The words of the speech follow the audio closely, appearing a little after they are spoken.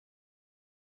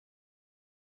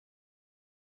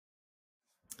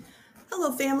Hello,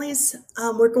 families.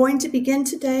 We're going to begin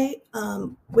today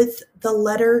with the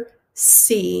letter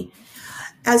C.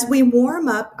 As we warm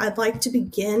up, I'd like to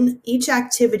begin each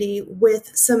activity with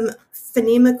some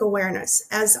phonemic awareness.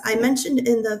 As I mentioned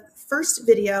in the first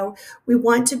video, we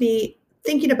want to be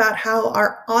thinking about how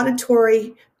our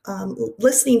auditory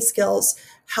listening skills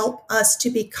help us to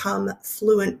become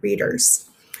fluent readers.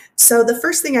 So the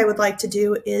first thing I would like to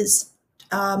do is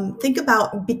think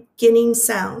about beginning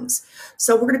sounds.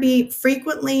 So we're going to be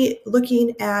frequently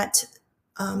looking at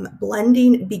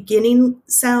blending beginning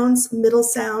sounds, middle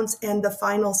sounds, and the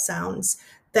final sounds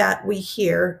that we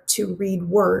hear to read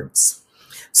words.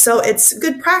 So it's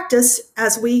good practice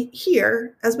as we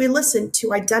listen,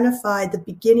 to identify the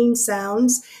beginning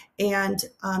sounds and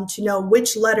to know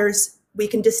which letters we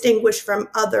can distinguish from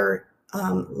other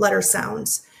letter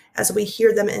sounds as we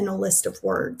hear them in a list of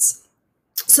words.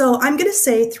 So I'm going to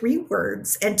say 3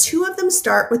 words, and 2 of them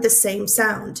start with the same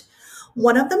sound.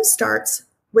 One of them starts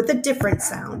with a different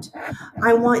sound.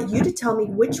 I want you to tell me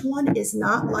which one is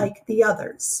not like the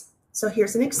others. So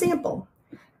here's an example.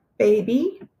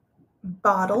 Baby,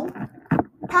 bottle,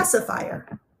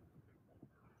 pacifier.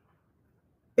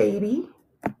 Baby,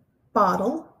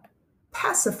 bottle,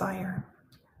 pacifier.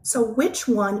 So which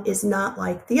one is not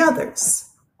like the others?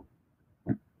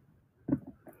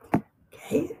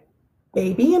 Okay.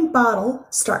 Baby and bottle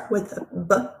start with a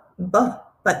b,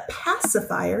 but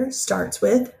pacifier starts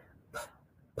with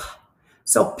p.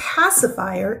 So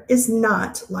pacifier is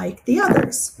not like the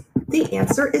others. The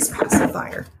answer is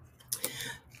pacifier.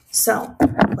 So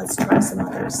let's try some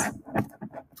others.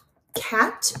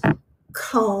 Cat,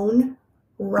 cone,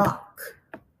 rock.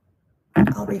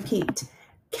 I'll repeat.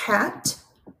 Cat,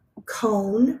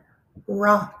 cone,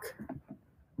 rock.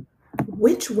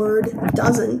 Which word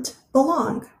doesn't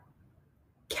belong?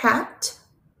 Cat,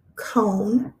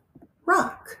 cone,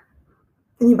 rock.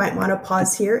 And you might want to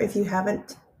pause here if you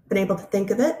haven't been able to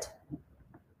think of it.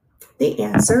 The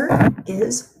answer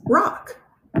is rock.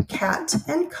 Cat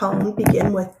and cone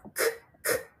begin with k,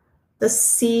 k, the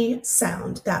C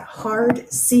sound, that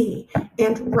hard C.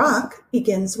 And rock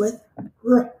begins with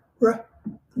r, r,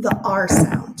 the R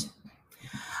sound.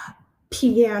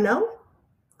 Piano,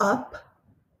 up,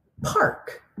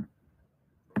 park.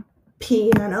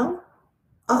 Piano,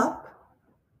 up,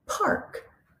 park.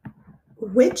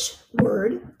 Which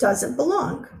word doesn't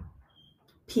belong?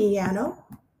 Piano,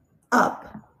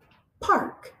 up,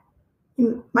 park.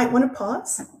 You might want to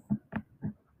pause.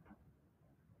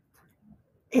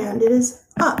 And it is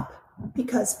up,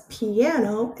 because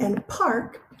piano and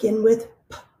park begin with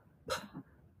p, p,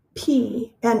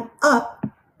 p, and up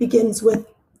begins with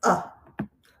a.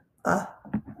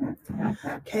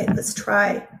 Okay, let's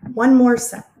try one more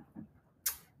sound.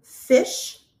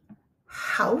 Fish,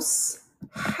 house,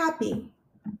 happy.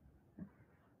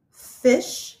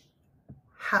 Fish,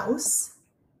 house,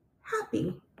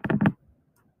 happy.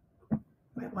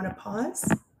 Might want to pause.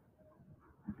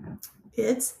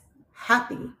 It's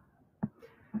happy.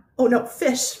 Oh no,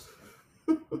 fish.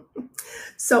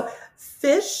 So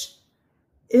fish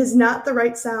is not the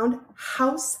right sound.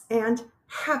 House and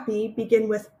happy begin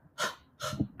with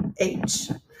H.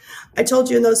 I told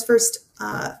you in those first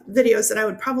videos that I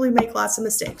would probably make lots of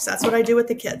mistakes. That's what I do with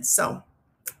the kids. So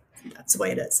that's the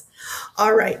way it is.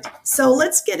 All right. So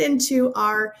let's get into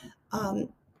our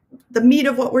the meat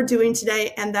of what we're doing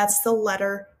today, and that's the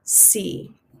letter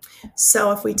C.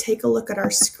 So if we take a look at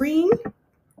our screen,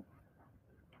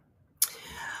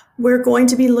 we're going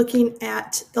to be looking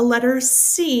at the letter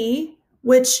C,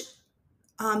 which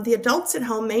the adults at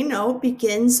home may know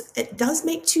it does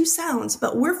make 2 sounds,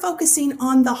 but we're focusing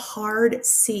on the hard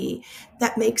C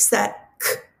that makes that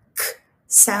k, k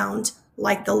sound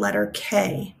like the letter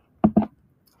K.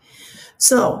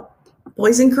 So,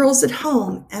 boys and girls at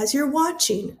home, as you're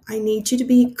watching, I need you to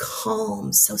be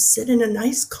calm. So sit in a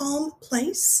nice calm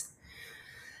place.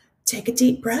 Take a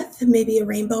deep breath, and maybe a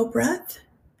rainbow breath.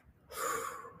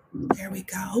 There we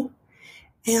go.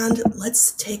 And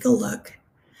let's take a look.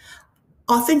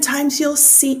 Oftentimes you'll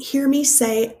hear me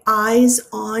say, eyes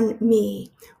on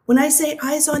me. When I say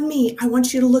eyes on me, I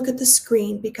want you to look at the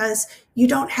screen, because you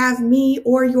don't have me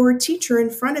or your teacher in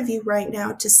front of you right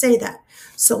now to say that.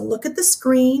 So look at the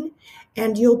screen,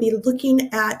 and you'll be looking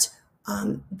at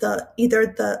either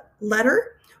the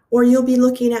letter, or you'll be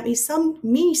looking at me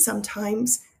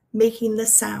sometimes making the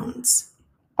sounds.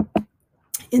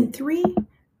 In 3,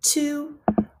 2,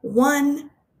 1,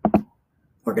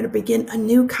 we're going to begin a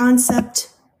new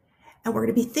concept, and we're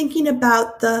going to be thinking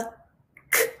about the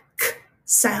k, k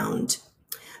sound.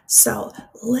 So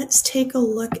let's take a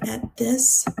look at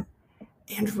this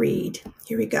and read.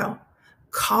 Here we go.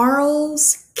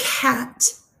 Carl's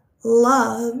cat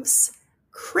loves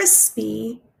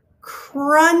crispy,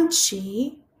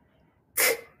 crunchy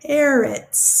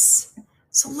carrots.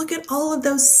 So look at all of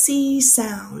those C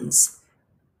sounds.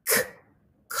 K,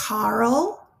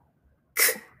 Carl,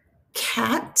 K,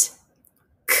 cat,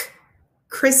 K,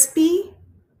 crispy,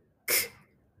 K,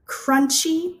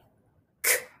 crunchy,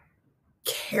 K,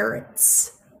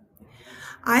 carrots.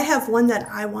 I have one that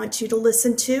I want you to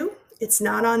listen to. It's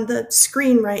not on the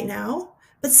screen right now,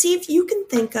 but see if you can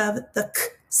think of the K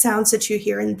sounds that you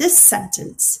hear in this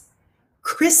sentence.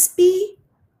 Crispy,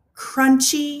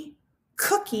 crunchy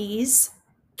cookies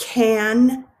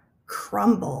can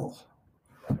crumble.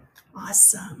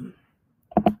 Awesome.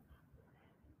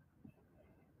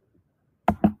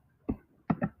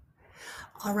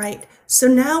 All right, so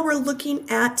now we're looking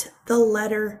at the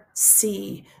letter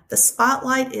C. The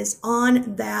spotlight is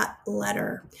on that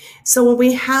letter. So when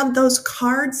we have those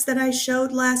cards that I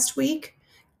showed last week,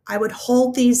 I would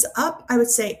hold these up. I would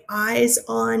say, eyes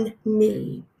on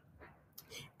me.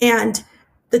 And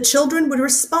the children would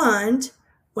respond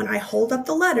when I hold up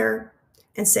the letter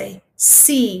and say,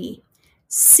 C.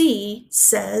 C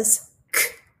says K.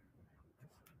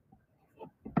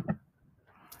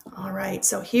 All right,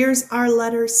 so here's our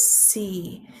letter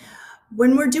C.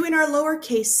 When we're doing our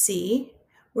lowercase c,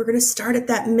 we're going to start at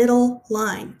that middle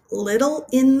line, little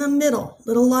in the middle,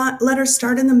 little letters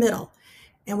start in the middle,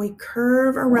 and we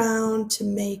curve around to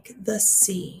make the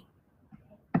C.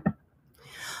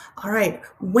 All right,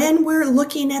 when we're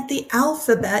looking at the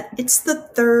alphabet, it's the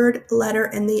third letter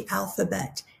in the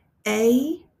alphabet,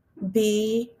 A,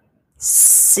 B,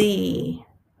 C.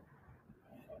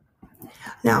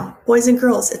 Now, boys and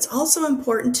girls, it's also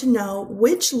important to know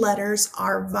which letters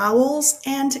are vowels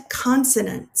and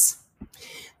consonants.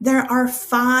 There are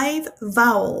 5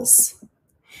 vowels,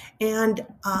 and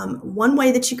one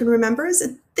way that you can remember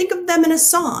is think of them in a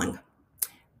song.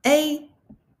 A,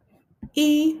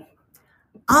 E,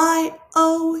 I,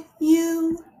 O,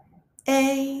 U,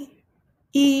 A,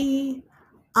 E,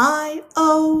 I,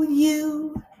 O,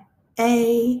 U,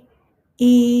 A,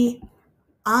 E,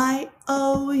 I,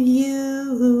 O,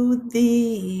 U,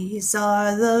 these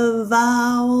are the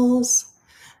vowels.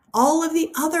 All of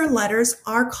the other letters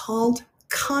are called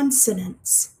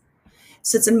consonants.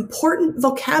 So it's an important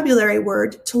vocabulary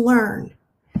word to learn.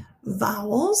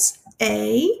 Vowels,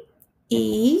 A,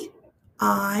 E,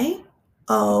 I,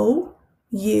 O,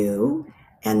 U,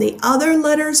 and the other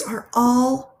letters are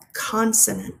all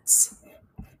consonants.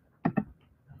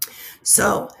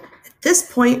 So at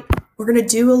this point, we're going to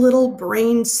do a little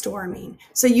brainstorming.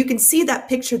 So you can see that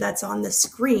picture that's on the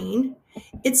screen.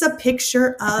 It's a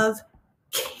picture of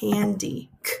candy.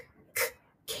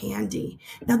 Candy.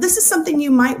 Now this is something you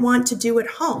might want to do at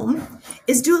home,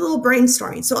 is do a little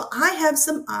brainstorming. So I have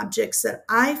some objects that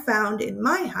I found in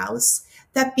my house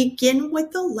that begin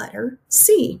with the letter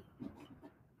C.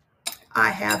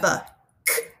 I have a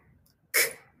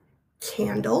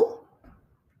candle.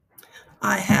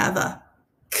 I have a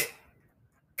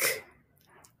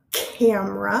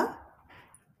camera.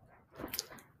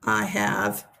 I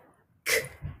have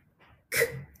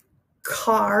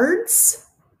cards.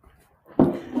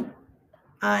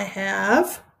 I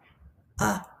have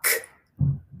a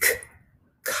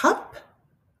cup,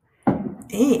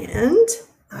 and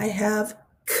I have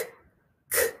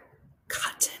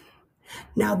cotton.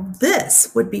 Now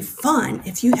this would be fun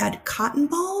if you had cotton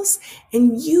balls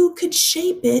and you could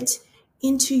shape it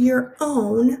into your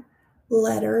own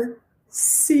letter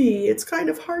C. It's kind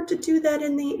of hard to do that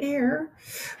in the air,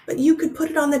 but you could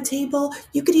put it on the table.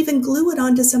 You could even glue it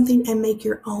onto something and make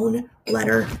your own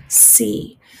letter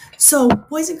C. So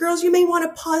boys and girls, you may want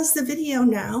to pause the video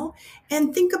now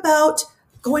and think about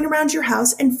going around your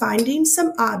house and finding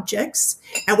some objects.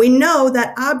 And we know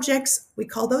that objects, we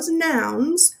call those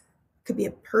nouns, could be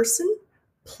a person,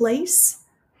 place,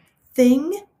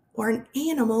 thing, or an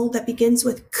animal that begins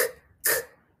with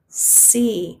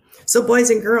C. So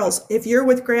boys and girls, if you're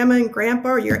with grandma and grandpa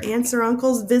or your aunts or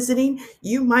uncles visiting,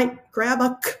 you might grab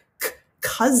a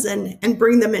cousin and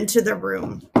bring them into the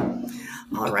room.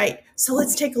 All right, so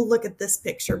let's take a look at this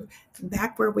picture.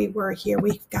 Back where we were here,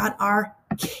 we've got our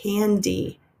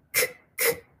candy.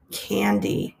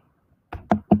 Candy.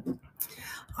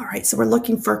 All right, so we're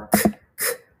looking for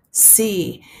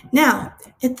C. Now,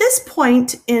 at this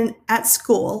point at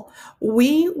school,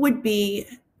 we would be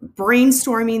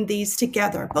brainstorming these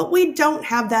together, but we don't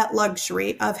have that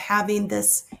luxury of having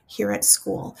this here at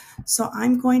school. So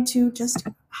I'm going to just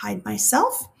hide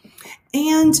myself,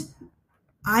 and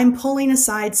I'm pulling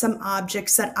aside some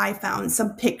objects that I found,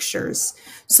 some pictures.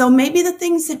 So maybe the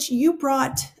things that you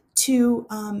brought to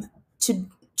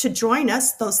join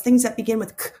us, those things that begin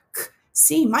with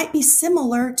C might be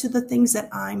similar to the things that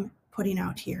I'm putting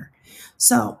out here.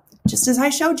 So just as I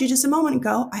showed you just a moment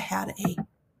ago, I had a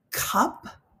cup.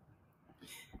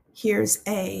 Here's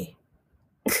a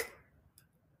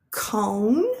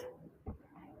cone.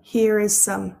 Here is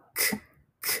some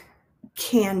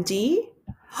candy.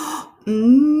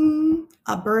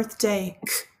 A birthday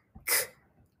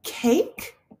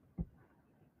cake.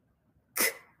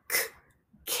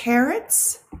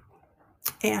 Carrots.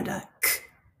 And a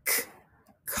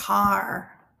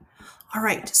car. All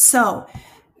right, so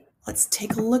let's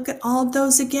take a look at all of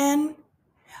those again.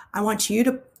 I want you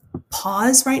to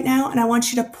pause right now, and I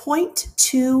want you to point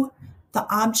to the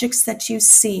objects that you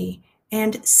see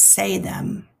and say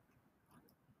them.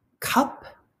 Cup,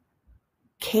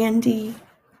 candy,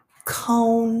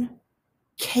 cone,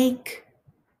 cake,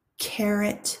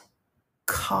 carrot,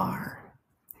 car.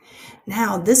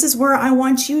 Now, this is where I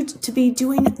want you to be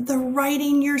doing the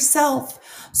writing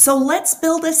yourself. So let's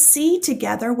build a C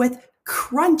together with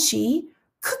crunchy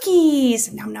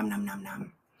cookies. Nom, nom, nom, nom,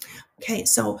 nom. Okay,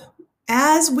 so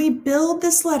as we build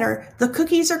this letter, the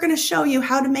cookies are going to show you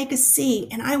how to make a C,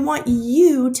 and I want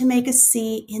you to make a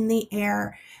C in the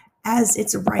air as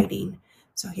it's writing.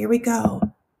 So here we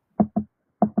go.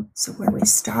 So where we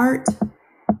start,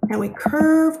 and we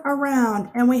curve around,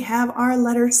 and we have our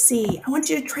letter C. I want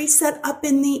you to trace that up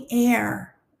in the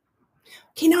air.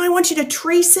 Okay, now I want you to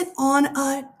trace it on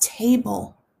a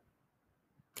table.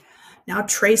 Now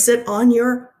trace it on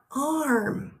your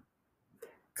arm.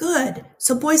 Good.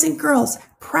 So boys and girls,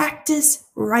 practice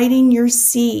writing your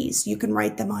C's. You can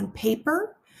write them on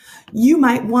paper. You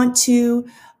might want to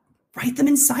write them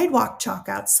in sidewalk chalk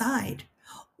outside.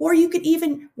 Or you could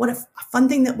even, what a fun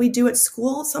thing that we do at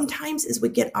school sometimes is we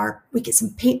get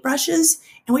some paintbrushes,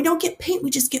 and we don't get paint,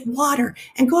 we just get water,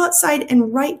 and go outside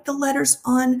and write the letters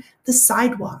on the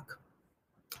sidewalk.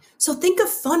 So think of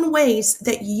fun ways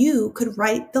that you could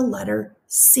write the letter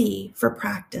C for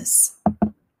practice.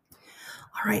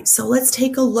 All right, so let's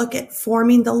take a look at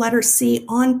forming the letter C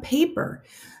on paper.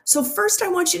 So first I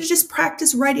want you to just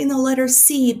practice writing the letter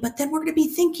C, but then we're going to be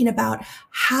thinking about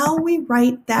how we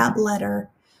write that letter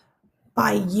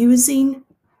by using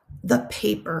the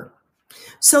paper.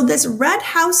 So this red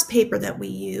house paper that we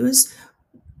use,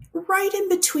 right in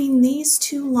between these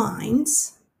two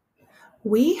lines,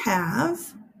 we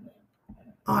have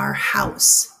our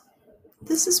house.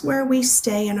 This is where we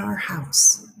stay in our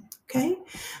house, okay?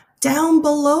 Down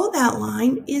below that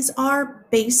line is our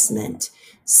basement.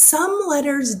 Some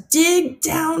letters dig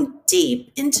down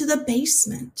deep into the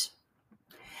basement,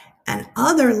 and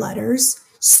other letters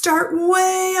start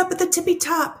way up at the tippy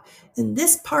top. And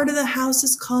this part of the house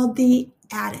is called the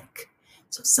attic.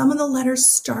 So some of the letters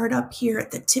start up here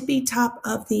at the tippy top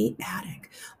of the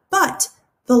attic. But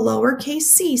the lowercase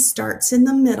c starts in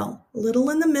the middle, a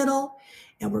little in the middle,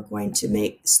 and we're going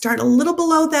to start a little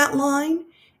below that line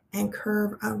and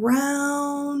curve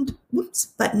around,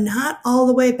 but not all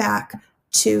the way back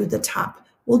to the top.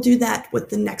 We'll do that with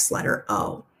the next letter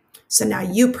O. So now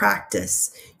you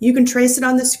practice. You can trace it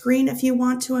on the screen if you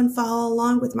want to and follow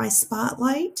along with my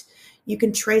spotlight. You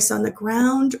can trace on the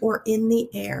ground or in the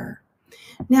air.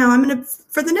 Now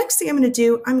for the next thing I'm going to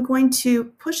do, I'm going to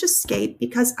push escape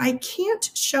because I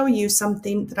can't show you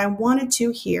something that I wanted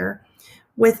to here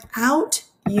without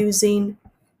using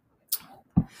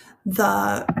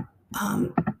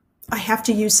I have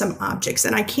to use some objects,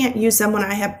 and I can't use them when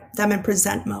I have them in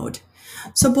present mode.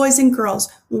 So boys and girls,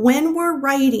 when we're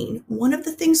writing, one of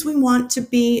the things we want to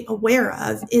be aware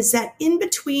of is that in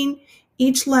between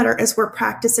each letter, as we're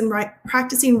practicing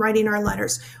writing our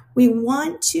letters, we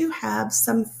want to have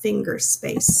some finger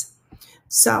space.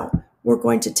 So we're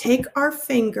going to take our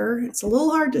finger, it's a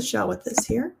little hard to show with this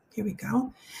here. Here we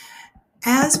go.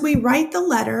 As we write the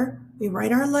letter, we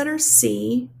write our letter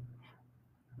C,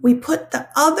 we put the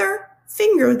other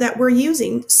finger that we're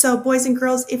using. So boys and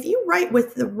girls, if you write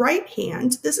with the right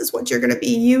hand, this is what you're going to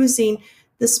be using.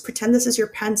 Pretend this is your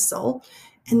pencil.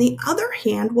 And the other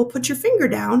hand will put your finger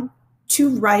down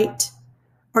to write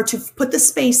or to put the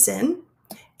space in.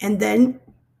 And then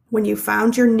when you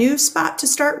found your new spot to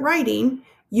start writing,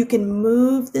 you can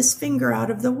move this finger out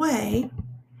of the way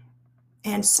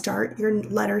and start your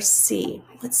letter C.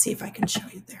 Let's see if I can show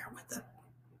you there with the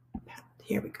pen.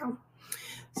 Here we go.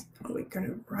 So we're going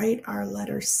to write our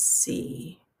letter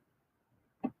C.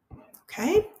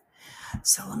 Okay,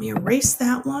 so let me erase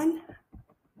that one.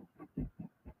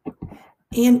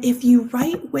 And if you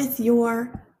write with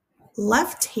your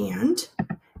left hand,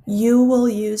 you will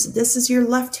use, this is your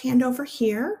left hand over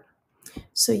here.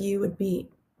 So you would be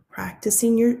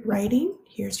practicing your writing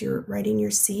Here's your writing your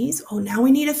C's. Oh, now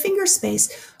we need a finger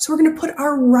space. So we're going to put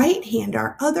our right hand,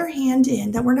 our other hand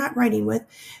in that we're not writing with.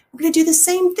 We're going to do the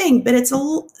same thing, but it's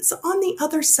on the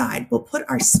other side. We'll put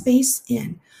our space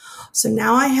in. So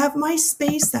now I have my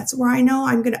space. That's where I know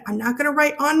I'm not going to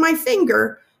write on my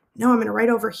finger. No, I'm going to write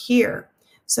over here.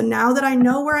 So now that I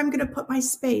know where I'm going to put my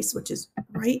space, which is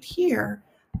right here,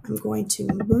 I'm going to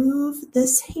move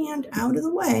this hand out of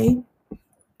the way.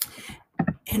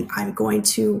 And I'm going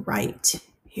to write.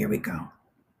 Here we go.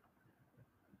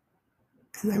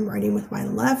 And I'm writing with my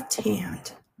left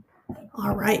hand.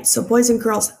 All right, so boys and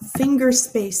girls, finger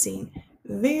spacing,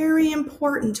 very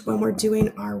important when we're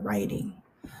doing our writing.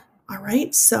 All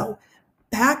right, so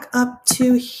back up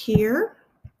to here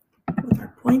with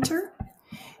our pointer.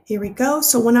 Here we go.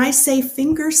 So when I say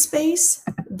finger space,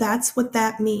 that's what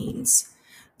that means.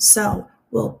 So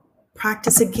we'll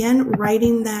practice again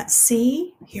writing that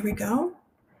C. Here we go.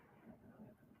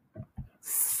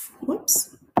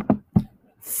 Whoops,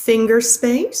 finger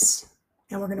space,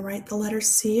 and we're going to write the letter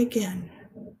C again.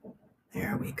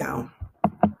 There we go.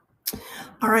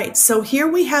 All right, so here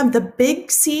we have the big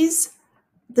C's.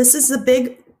 This is the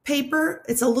big paper.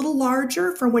 It's a little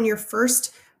larger for when you're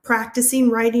first practicing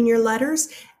writing your letters.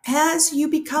 As you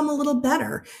become a little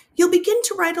better, you'll begin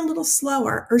to write a little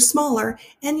slower or smaller,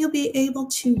 and you'll be able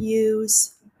to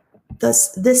use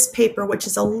this paper, which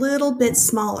is a little bit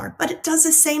smaller, but it does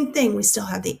the same thing. We still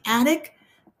have the attic,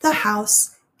 the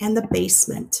house, and the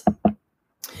basement.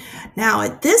 Now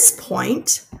at this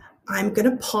point, I'm going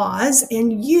to pause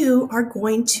and you are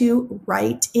going to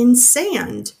write in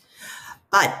sand,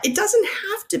 but it doesn't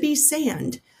have to be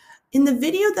sand. In the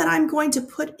video that I'm going to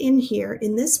put in here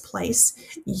in this place,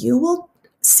 you will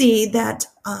see that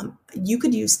you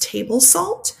could use table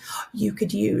salt, you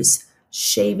could use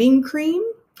shaving cream,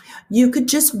 you could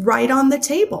just write on the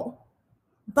table,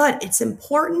 but it's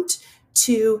important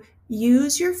to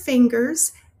use your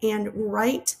fingers and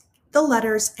write the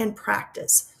letters and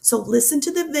practice. So listen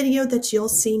to the video that you'll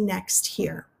see next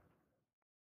here.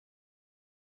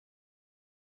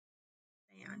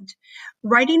 And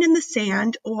writing in the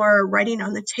sand or writing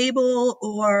on the table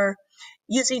or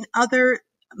using other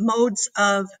modes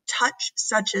of touch,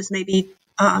 such as maybe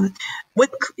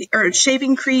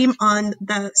shaving cream on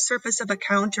the surface of a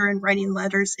counter and writing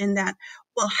letters in that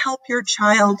will help your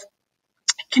child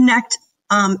connect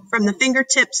from the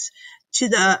fingertips to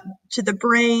the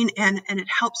brain, and it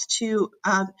helps to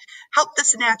help the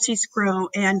synapses grow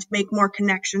and make more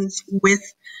connections with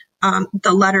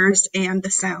the letters and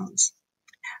the sounds.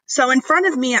 So in front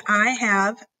of me, I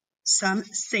have some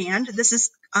sand. This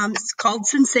is called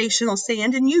sensational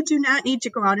sand, and you do not need to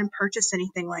go out and purchase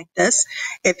anything like this.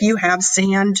 If you have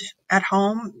sand at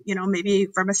home, maybe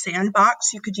from a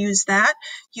sandbox, you could use that.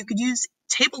 You could use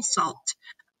table salt.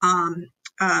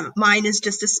 Mine is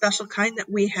just a special kind that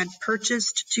we had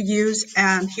purchased to use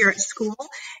here at school.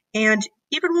 And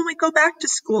even when we go back to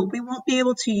school, we won't be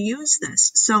able to use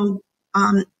this. So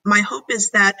my hope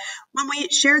is that when we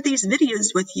share these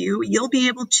videos with you, you'll be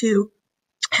able to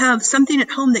have something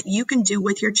at home that you can do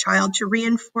with your child to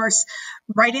reinforce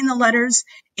writing the letters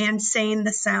and saying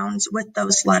the sounds with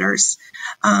those letters.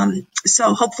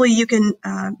 So hopefully you can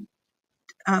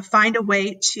find a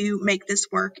way to make this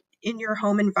work in your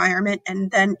home environment.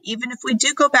 And then even if we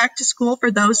do go back to school,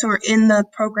 for those who are in the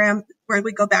program where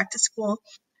we go back to school,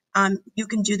 you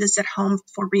can do this at home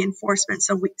for reinforcement.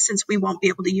 So since we won't be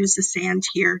able to use the sand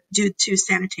here due to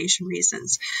sanitation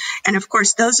reasons. And of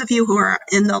course, those of you who are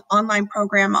in the online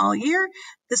program all year,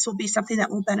 this will be something that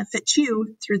will benefit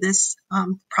you through this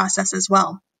process as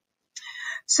well.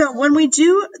 So when we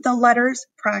do the letters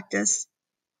practice,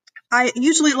 I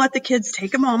usually let the kids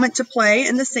take a moment to play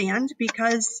in the sand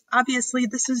because obviously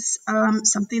this is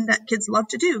something that kids love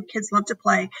to do. Kids love to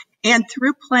play. And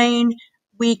through playing,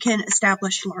 we can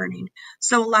establish learning.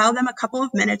 So allow them a couple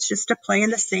of minutes just to play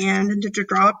in the sand and to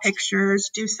draw pictures,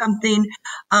 do something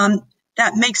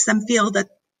that makes them feel that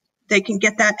they can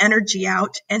get that energy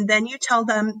out. And then you tell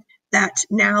them that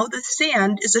now the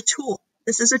sand is a tool.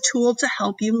 This is a tool to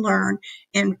help you learn.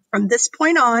 And from this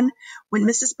point on, when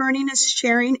Mrs. Burning is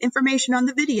sharing information on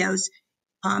the videos,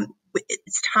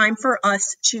 it's time for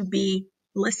us to be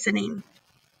listening.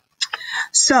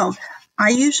 So I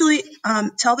usually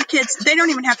tell the kids, they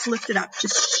don't even have to lift it up.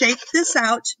 Just shake this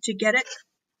out to get it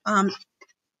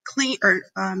clean or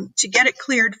to get it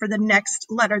cleared for the next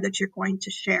letter that you're going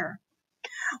to share.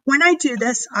 When I do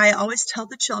this, I always tell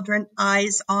the children,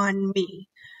 eyes on me.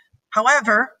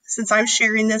 However, since I'm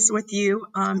sharing this with you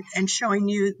and showing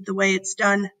you the way it's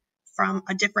done from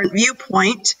a different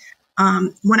viewpoint,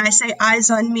 when I say eyes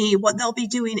on me, what they'll be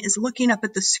doing is looking up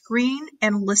at the screen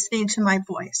and listening to my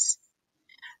voice.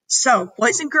 So,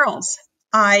 boys and girls,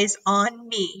 eyes on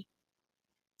me.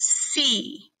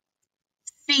 C.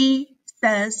 C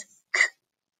says K.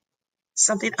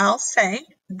 Something I'll say.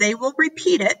 They will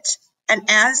repeat it. And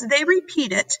as they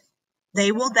repeat it,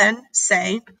 they will then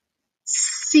say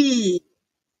C.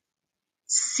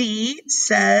 C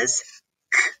says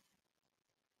K.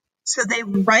 So they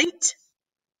write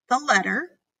the letter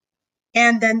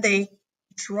and then they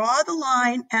draw the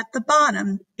line at the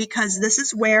bottom because this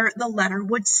is where the letter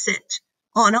would sit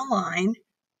on a line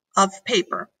of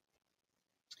paper.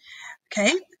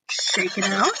 Okay, shake it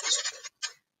out.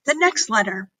 The next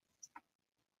letter,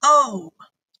 O.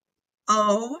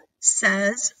 O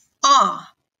says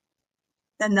ah.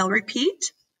 Then they'll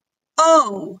repeat,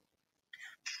 O.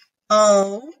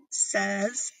 O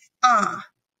says ah.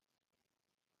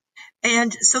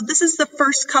 And so this is the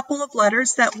first couple of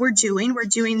letters that we're doing. We're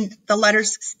doing the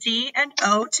letters C and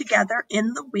O together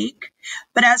in the week.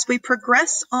 But as we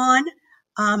progress on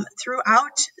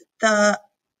throughout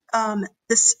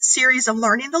this series of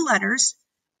learning the letters,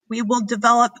 we will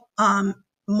develop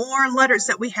more letters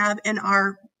that we have in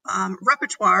our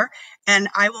repertoire, and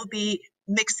I will be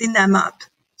mixing them up.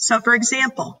 So for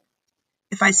example,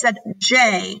 if I said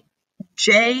J,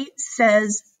 J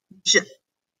says J.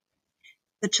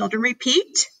 The children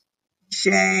repeat,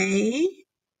 J.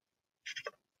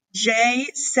 J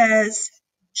says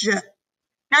J.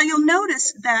 Now you'll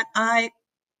notice that I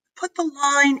put the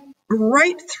line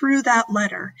right through that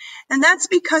letter. And that's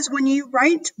because when you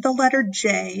write the letter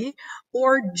J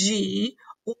or G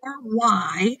or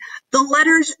Y, the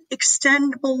letters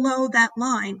extend below that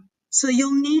line. So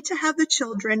you'll need to have the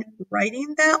children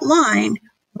writing that line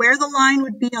where the line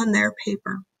would be on their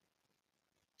paper.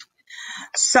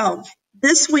 So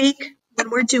this week, when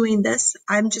we're doing this,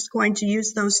 I'm just going to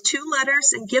use those two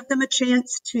letters and give them a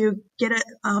chance to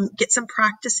get some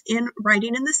practice in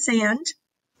writing in the sand.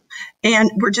 And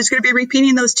we're just going to be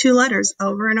repeating those two letters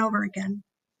over and over again.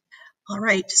 All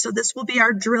right, so this will be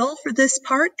our drill for this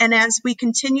part. And as we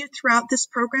continue throughout this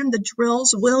program, the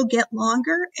drills will get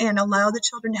longer and allow the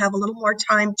children to have a little more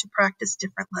time to practice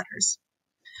different letters.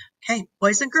 Okay,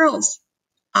 boys and girls,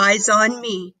 eyes on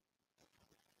me.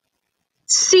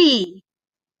 C.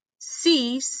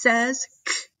 C says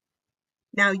K.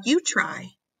 Now you try.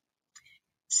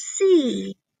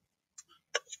 C.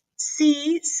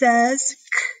 C says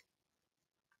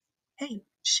K. Hey,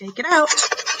 shake it out.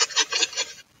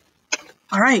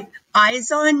 All right,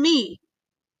 eyes on me.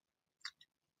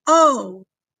 O.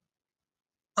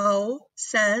 O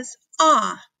says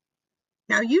ah.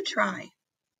 Now you try.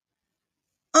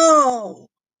 O.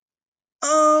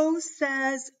 O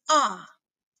says ah.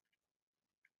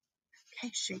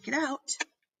 Okay, shake it out.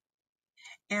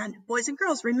 And boys and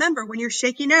girls, remember when you're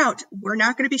shaking out, we're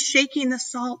not going to be shaking the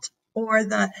salt or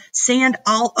the sand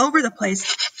all over the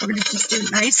place. We're going to just do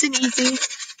it nice and easy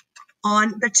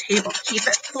on the table. Keep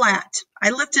it flat. I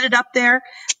lifted it up there,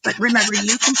 but remember,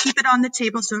 you can keep it on the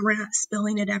table so we're not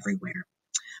spilling it everywhere.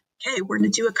 Okay, we're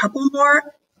going to do a couple more,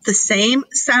 the same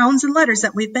sounds and letters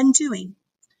that we've been doing.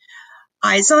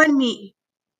 Eyes on me.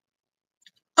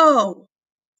 O.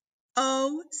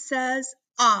 O says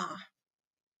ah.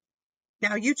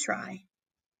 Now you try.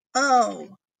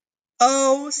 O.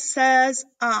 O says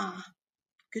ah.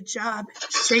 Good job.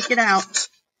 Shake it out.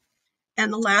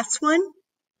 And the last one,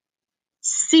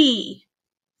 C.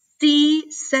 C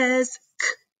says K.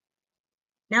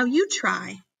 Now you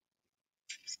try.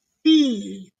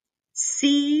 C.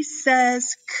 C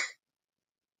says K.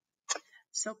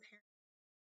 So,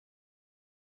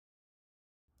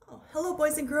 hello,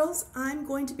 boys and girls. I'm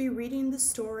going to be reading the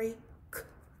story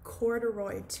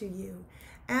Corduroy to you.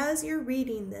 As you're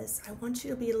reading this, I want you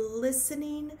to be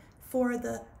listening for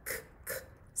the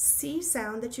C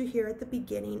sound that you hear at the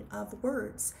beginning of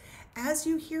words. As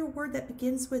you hear a word that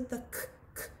begins with the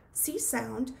C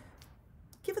sound,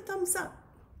 give a thumbs up.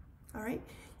 All right.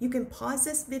 You can pause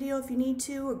this video if you need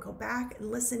to, or go back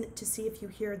and listen to see if you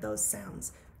hear those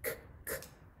sounds.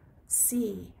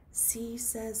 C. C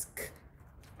says K.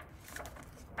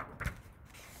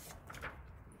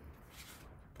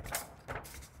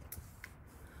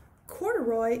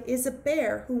 Corduroy is a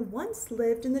bear who once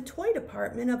lived in the toy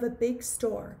department of a big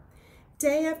store.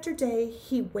 Day after day,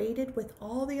 he waited with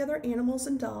all the other animals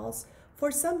and dolls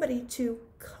for somebody to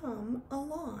come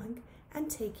along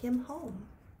and take him home.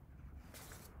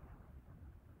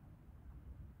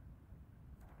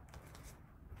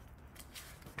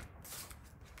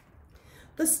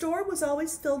 The store was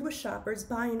always filled with shoppers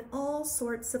buying all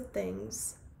sorts of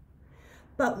things.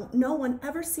 But no one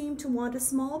ever seemed to want a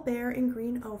small bear in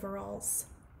green overalls.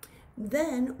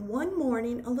 Then, one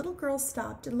morning, a little girl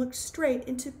stopped and looked straight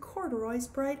into Corduroy's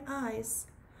bright eyes.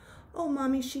 Oh,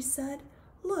 Mommy, she said,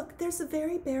 look, there's the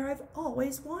very bear I've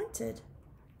always wanted.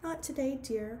 Not today,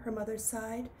 dear, her mother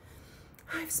sighed.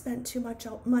 I've spent too much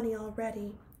money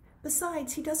already.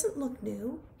 Besides, he doesn't look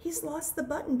new. He's lost the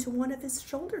button to one of his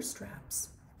shoulder straps.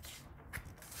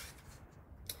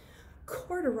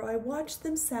 Corduroy watched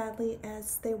them sadly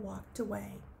as they walked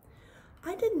away.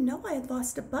 I didn't know I had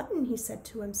lost a button, he said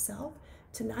to himself.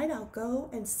 Tonight I'll go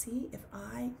and see if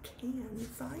I can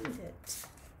find it.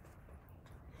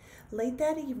 Late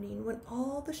that evening, when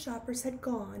all the shoppers had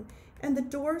gone and the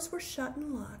doors were shut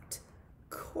and locked,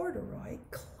 Corduroy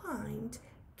climbed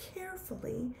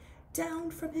carefully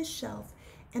down from his shelf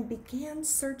and began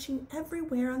searching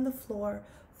everywhere on the floor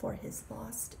for his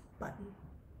lost button.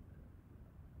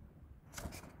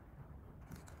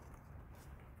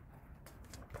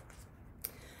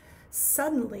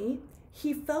 Suddenly,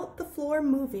 he felt the floor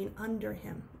moving under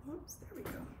him. Oops, there we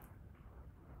go.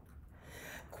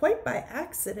 Quite by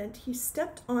accident, he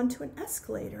stepped onto an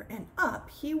escalator and up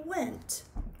he went.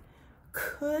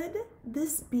 Could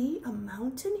this be a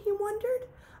mountain, he wondered?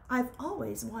 I've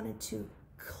always wanted to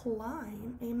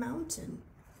climb a mountain.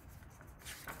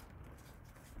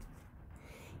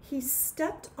 He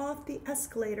stepped off the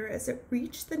escalator as it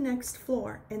reached the next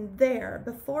floor, and there,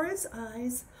 before his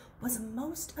eyes, was a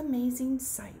most amazing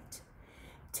sight.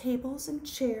 Tables and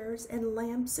chairs and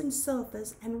lamps and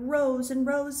sofas and rows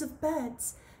of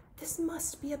beds. This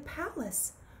must be a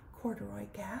palace, Corduroy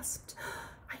gasped.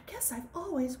 I guess I've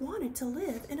always wanted to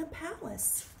live in a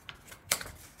palace.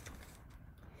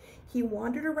 He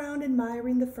wandered around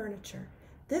admiring the furniture.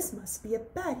 This must be a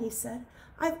bed, he said.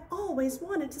 I've always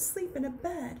wanted to sleep in a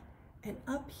bed. And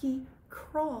up he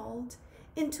crawled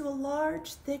into a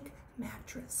large, thick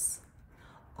mattress.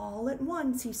 All at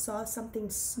once he saw something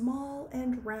small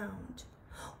and round.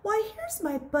 Why, here's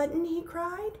my button, he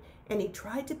cried, and he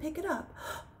tried to pick it up.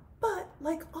 But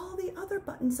like all the other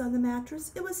buttons on the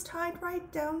mattress, it was tied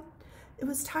down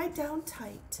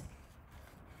tight.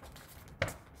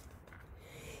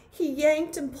 He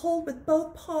yanked and pulled with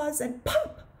both paws, and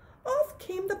pop! Off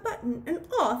came the button, and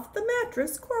off the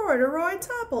mattress Corduroy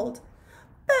toppled.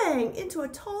 Bang! Into a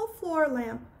tall floor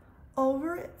lamp.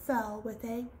 Over it fell with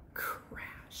a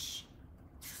crash.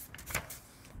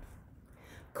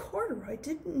 Corduroy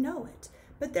didn't know it,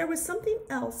 but there was something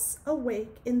else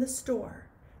awake in the store.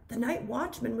 The night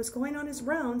watchman was going on his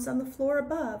rounds on the floor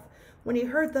above. When he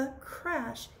heard the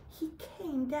crash, he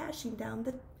came dashing down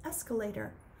the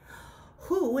escalator.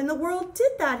 Who in the world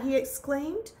did that? He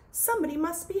exclaimed. Somebody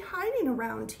must be hiding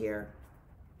around here.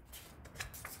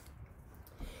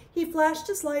 He flashed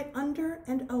his light under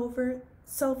and over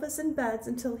sofas and beds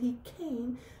until he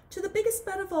came to the biggest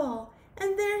bed of all,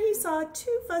 and there he saw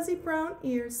two fuzzy brown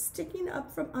ears sticking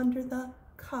up from under the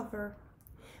cover.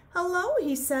 Hello,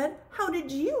 he said. How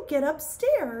did you get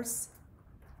upstairs?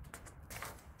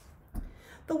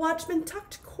 The watchman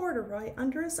tucked Corduroy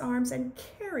under his arms and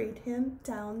carried him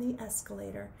down the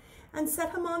escalator and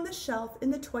set him on the shelf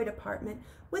in the toy department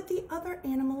with the other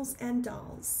animals and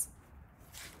dolls.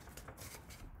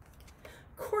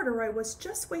 Corduroy was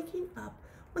just waking up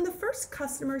when the first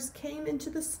customers came into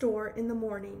the store in the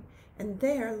morning, and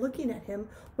there, looking at him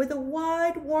with a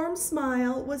wide, warm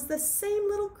smile, was the same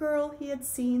little girl he had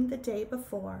seen the day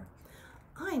before.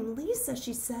 I'm Lisa,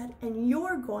 she said, and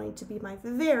you're going to be my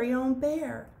very own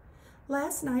bear.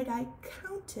 Last night I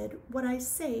counted what I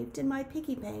saved in my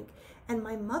piggy bank, and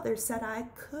my mother said I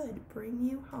could bring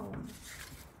you home.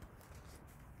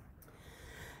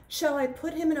 Shall I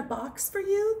put him in a box for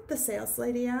you? The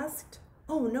saleslady asked.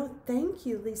 Oh, no, thank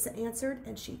you, Lisa answered,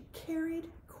 and she carried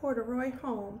Corduroy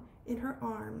home in her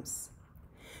arms.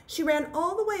 She ran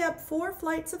all the way up 4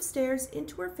 flights of stairs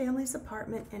into her family's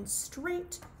apartment and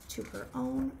straight to her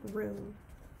own room.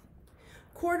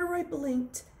 Corduroy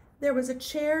blinked. There was a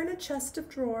chair and a chest of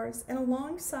drawers, and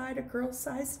alongside a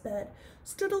girl-sized bed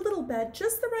stood a little bed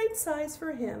just the right size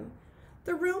for him.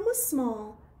 The room was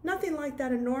small, nothing like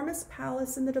that enormous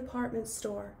palace in the department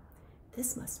store.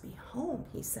 This must be home,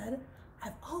 he said.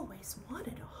 I've always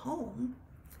wanted a home.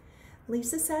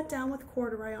 Lisa sat down with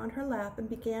Corduroy on her lap and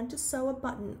began to sew a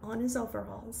button on his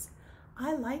overalls.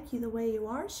 I like you the way you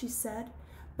are, she said,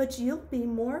 but you'll be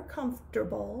more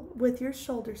comfortable with your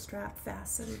shoulder strap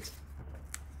fastened.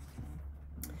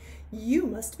 You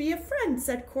must be a friend,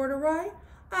 said Corduroy.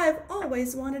 I've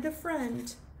always wanted a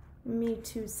friend. Me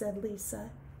too, said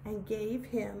Lisa, and gave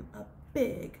him a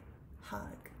big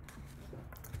hug.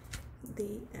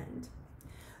 The end.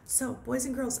 So, boys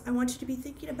and girls, I want you to be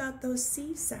thinking about those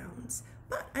C sounds.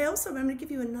 But I'm going to give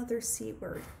you another C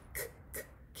word,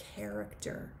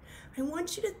 character. I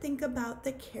want you to think about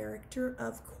the character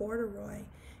of Corduroy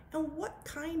And what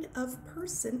kind of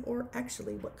person, or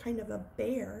actually what kind of a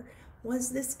bear,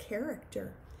 was this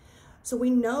character? So we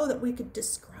know that we could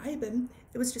describe him.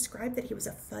 It was described that he was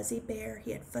a fuzzy bear,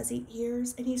 he had fuzzy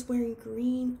ears, and he's wearing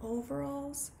green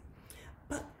overalls.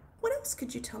 But what else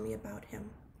could you tell me about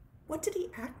him? What did he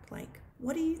act like?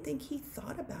 What do you think he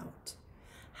thought about?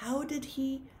 How did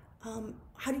he,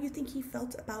 how do you think he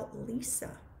felt about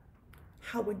Lisa?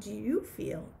 How would you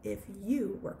feel if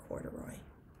you were Corduroy?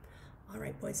 All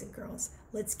right, boys and girls,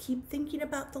 let's keep thinking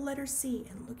about the letter C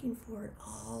and looking for it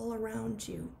all around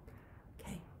you.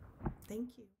 Okay, thank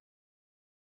you.